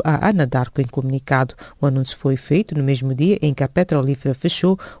 referiu a Anadarko em comunicado. O anúncio foi feito no mesmo dia em que a petrolífera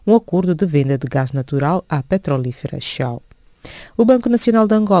fechou um acordo de venda de gás natural à petrolífera Shell. O Banco Nacional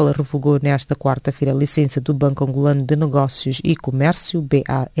de Angola revogou nesta quarta-feira a licença do Banco Angolano de Negócios e Comércio,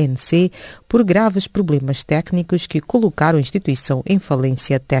 BANC, por graves problemas técnicos que colocaram a instituição em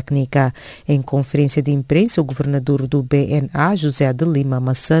falência técnica. Em conferência de imprensa, o governador do BNA, José de Lima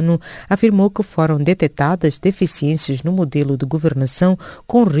Massano, afirmou que foram detectadas deficiências no modelo de governação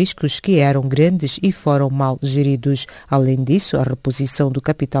com riscos que eram grandes e foram mal geridos. Além disso, a reposição do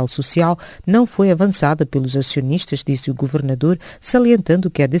capital social não foi avançada pelos acionistas, disse o governador,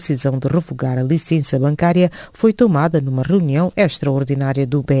 salientando que a decisão de revogar a licença bancária foi tomada numa reunião extraordinária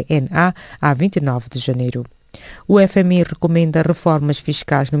do BNA a 29 de janeiro. O FMI recomenda reformas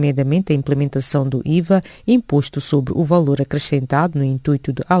fiscais, nomeadamente a implementação do IVA, imposto sobre o valor acrescentado, no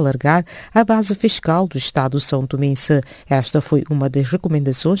intuito de alargar a base fiscal do Estado São Tomense. Esta foi uma das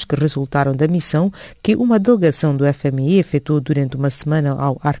recomendações que resultaram da missão que uma delegação do FMI efetuou durante uma semana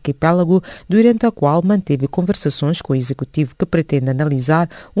ao arquipélago, durante a qual manteve conversações com o executivo que pretende analisar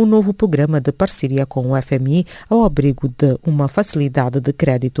um novo programa de parceria com o FMI ao abrigo de uma facilidade de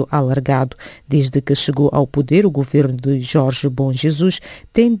crédito alargado. Desde que chegou ao poder, o governo de Jorge Bom Jesus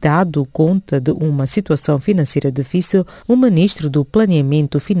tem dado conta de uma situação financeira difícil. O ministro do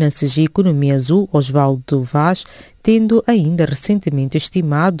Planeamento, Finanças e Economia Azul, Osvaldo Vaz, tendo ainda recentemente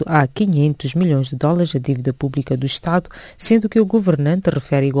estimado a 500 milhões de dólares a dívida pública do Estado, sendo que o governante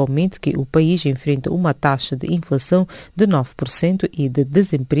refere igualmente que o país enfrenta uma taxa de inflação de 9% e de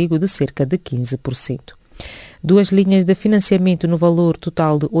desemprego de cerca de 15%. 2 linhas de financiamento no valor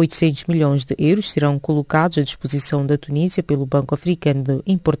total de 800 milhões de euros serão colocados à disposição da Tunísia pelo Banco Africano de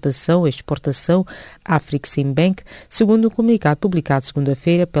Importação e Exportação, Afreximbank, segundo um comunicado publicado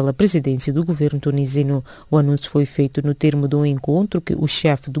segunda-feira pela presidência do governo tunisino. O anúncio foi feito no termo de um encontro que o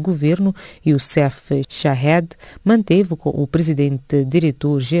chefe do governo, Youssef Chahed, manteve com o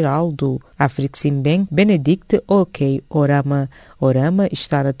presidente-diretor-geral do Afreximbank, Benedict Ok Orama. Orama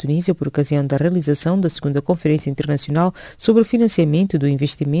está na Tunísia por ocasião da realização da segunda Conferência Internacional sobre o Financiamento do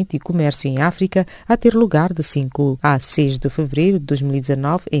Investimento e Comércio em África, a ter lugar de 5 a 6 de fevereiro de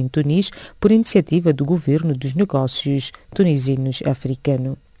 2019 em Tunis, por iniciativa do Governo dos Negócios Tunisinos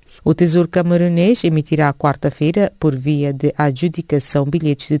Africano. O Tesouro Camerunês emitirá quarta-feira, por via de adjudicação,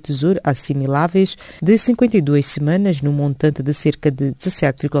 bilhetes de tesouro assimiláveis de 52 semanas no montante de cerca de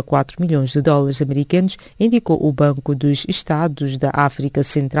 17,4 milhões de dólares americanos, indicou o Banco dos Estados da África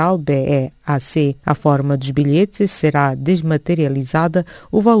Central, BEAC. A forma dos bilhetes será desmaterializada,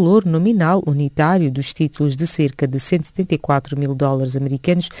 o valor nominal unitário dos títulos de cerca de 174 mil dólares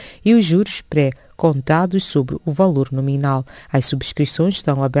americanos e os juros contados sobre o valor nominal. As subscrições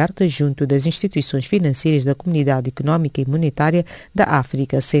estão abertas junto das instituições financeiras da Comunidade Económica e Monetária da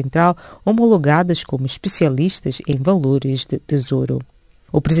África Central, homologadas como especialistas em valores de tesouro.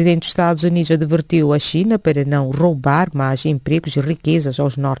 O presidente dos Estados Unidos advertiu a China para não roubar mais empregos e riquezas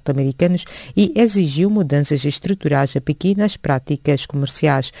aos norte-americanos e exigiu mudanças estruturais a Pequim nas práticas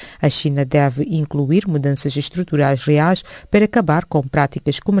comerciais. A China deve incluir mudanças estruturais reais para acabar com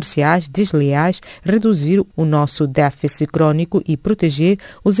práticas comerciais desleais, reduzir o nosso déficit crônico e proteger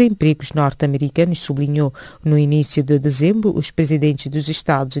os empregos norte-americanos, sublinhou. No início de dezembro, os presidentes dos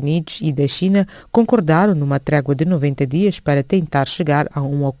Estados Unidos e da China concordaram numa trégua de 90 dias para tentar chegar a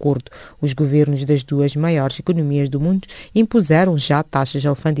um acordo. Os governos das duas maiores economias do mundo impuseram já taxas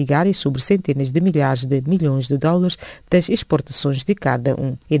alfandegárias sobre centenas de milhares de milhões de dólares das exportações de cada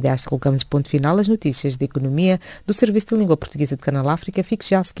um. E desta colocamos ponto final às notícias de economia do Serviço de Língua Portuguesa de Canal África. Fique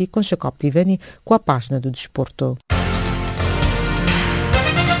já aqui com Jacob Tivani com a página do desporto.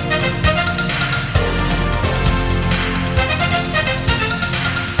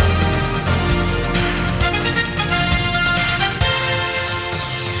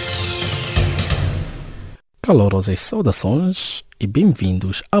 Calorosas saudações e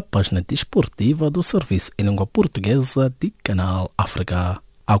bem-vindos à página desportiva do Serviço em Língua Portuguesa de Canal África.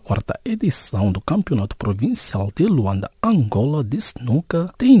 A quarta edição do Campeonato Provincial de Luanda, Angola de Snooker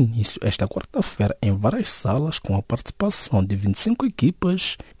tem início esta quarta-feira em várias salas com a participação de 25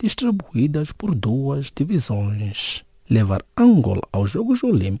 equipas distribuídas por 2 divisões. levar Angola aos Jogos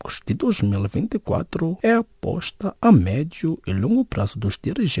Olímpicos de 2024 é a aposta a médio e longo prazo dos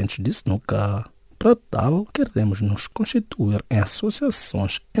dirigentes de snooker. Para tal, queremos nos constituir em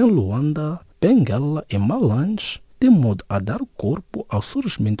associações em Luanda, Benguela e Malanje, de modo a dar corpo ao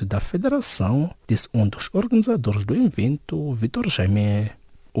surgimento da federação, disse um dos organizadores do evento, Vitor Jaime.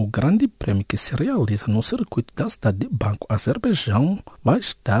 O grande prêmio que se realiza no circuito da cidade de Baku, Azerbaijão, vai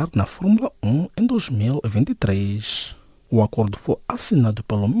estar na Fórmula 1 em 2023. O acordo foi assinado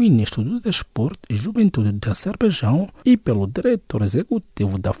pelo ministro do Desporto e Juventude do Azerbaijão e pelo diretor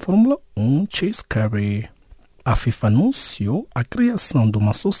executivo da Fórmula 1, Chase Carey. A FIFA anunciou a criação de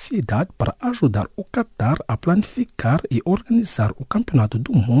uma sociedade para ajudar o Qatar a planificar e organizar o Campeonato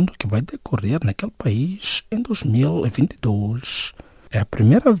do Mundo que vai decorrer naquele país em 2022. É a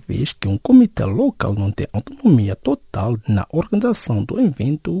primeira vez que um comitê local não tem autonomia total na organização do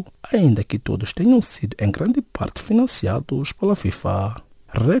evento, ainda que todos tenham sido em grande parte financiados pela FIFA.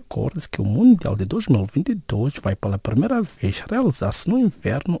 Recorde-se que o Mundial de 2022 vai pela primeira vez realizar-se no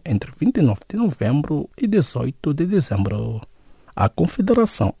inverno entre 29 de novembro e 18 de dezembro. A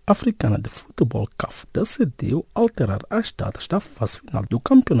Confederação Africana de Futebol CAF decidiu alterar as datas da fase final do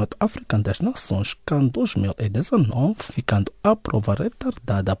Campeonato Africano das Nações CAN 2019, ficando a prova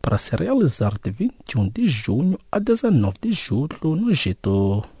retardada para se realizar de 21 de junho a 19 de julho no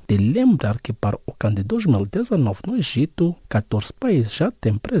Egito. De lembrar que para o CAN de 2019 no Egito, 14 países já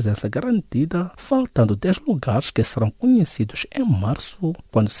têm presença garantida, faltando 10 lugares que serão conhecidos em março,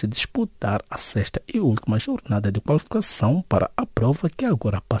 quando se disputar a sexta e última jornada de qualificação para a prova que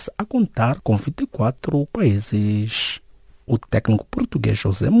agora passa a contar com 24 países. O técnico português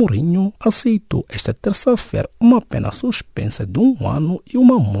José Mourinho aceitou esta terça-feira uma pena suspensa de 1 ano e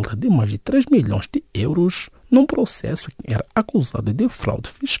uma multa de mais de 3 milhões de euros num processo que era acusado de fraude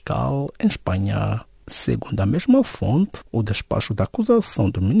fiscal em Espanha. Segundo a mesma fonte, o despacho da acusação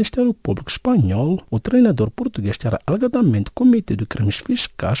do Ministério Público Espanhol, o treinador português terá alegadamente cometido crimes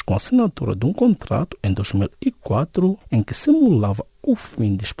fiscais com a assinatura de um contrato em 2004 em que simulava o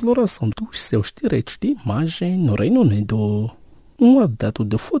fim de exploração dos seus direitos de imagem no Reino Unido. Um adepto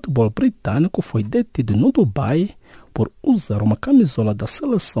de futebol britânico foi detido no Dubai por usar uma camisola da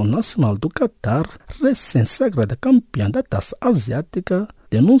Seleção Nacional do Qatar, recém-sagrada campeã da Taça Asiática,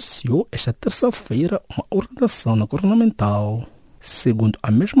 denunciou esta terça-feira uma organização não governamental. Segundo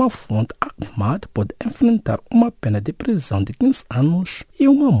a mesma fonte, Ahmad pode enfrentar uma pena de prisão de 15 anos e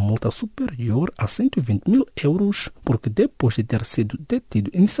uma multa superior a 120 mil euros, porque depois de ter sido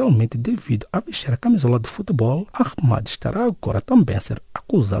detido inicialmente devido a vestir a camisola de futebol, Ahmad estará agora também a ser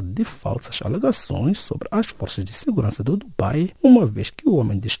acusado de falsas alegações sobre as forças de segurança do Dubai, uma vez que o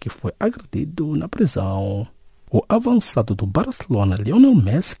homem diz que foi agredido na prisão. O avançado do Barcelona, Lionel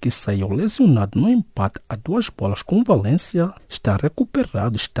Messi, que saiu lesionado no empate a 2 bolas com Valência, está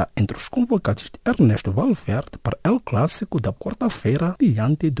recuperado e está entre os convocados de Ernesto Valverde para El Clássico da quarta-feira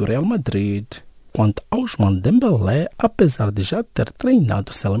diante do Real Madrid. Quanto a Ousmane Dembélé, apesar de já ter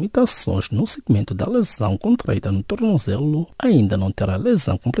treinado sem limitações no segmento da lesão contraída no tornozelo, ainda não terá a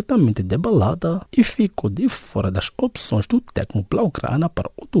lesão completamente debelada e ficou de fora das opções do técnico blaugrana para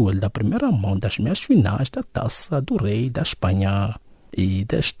o duelo da primeira mão das meias finais da Taça do Rei da Espanha. E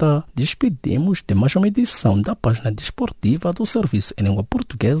desta despedimos de mais uma edição da página desportiva do Serviço em Língua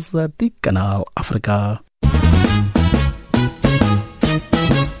Portuguesa de Canal África.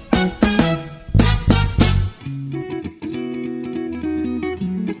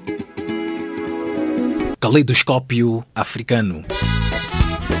 Caleidoscópio africano.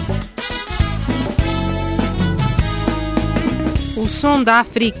 O som da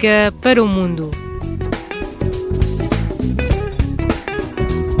África para o mundo.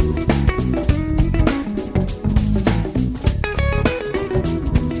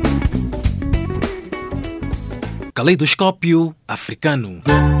 Caleidoscópio africano.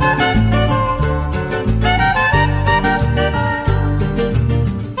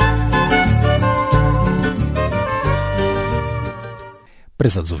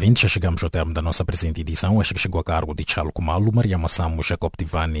 Prezados ouvintes, já chegamos ao termo da nossa presente edição. Esta que chegou a cargo de Chalo Kumalo, Mariama Samu, Jacob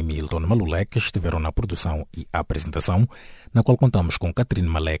Tivani e Milton Malulek, estiveram na produção e apresentação, na qual contamos com Catrine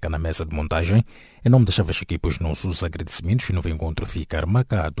Maleca na mesa de montagem. Em nome das chaves equipes, nossos agradecimentos e o novo encontro fica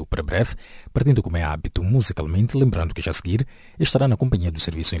marcado para breve, partindo como é hábito musicalmente, lembrando que já a seguir estará na companhia do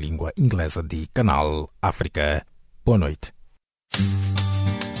serviço em língua inglesa de Canal África. Boa noite.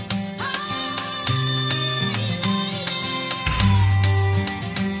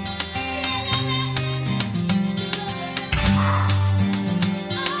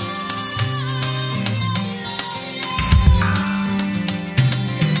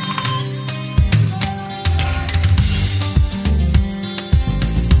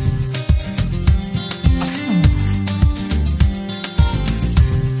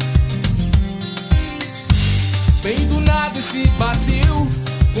 se bateu,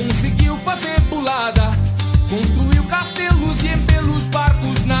 conseguiu fazer pulada, construiu castelo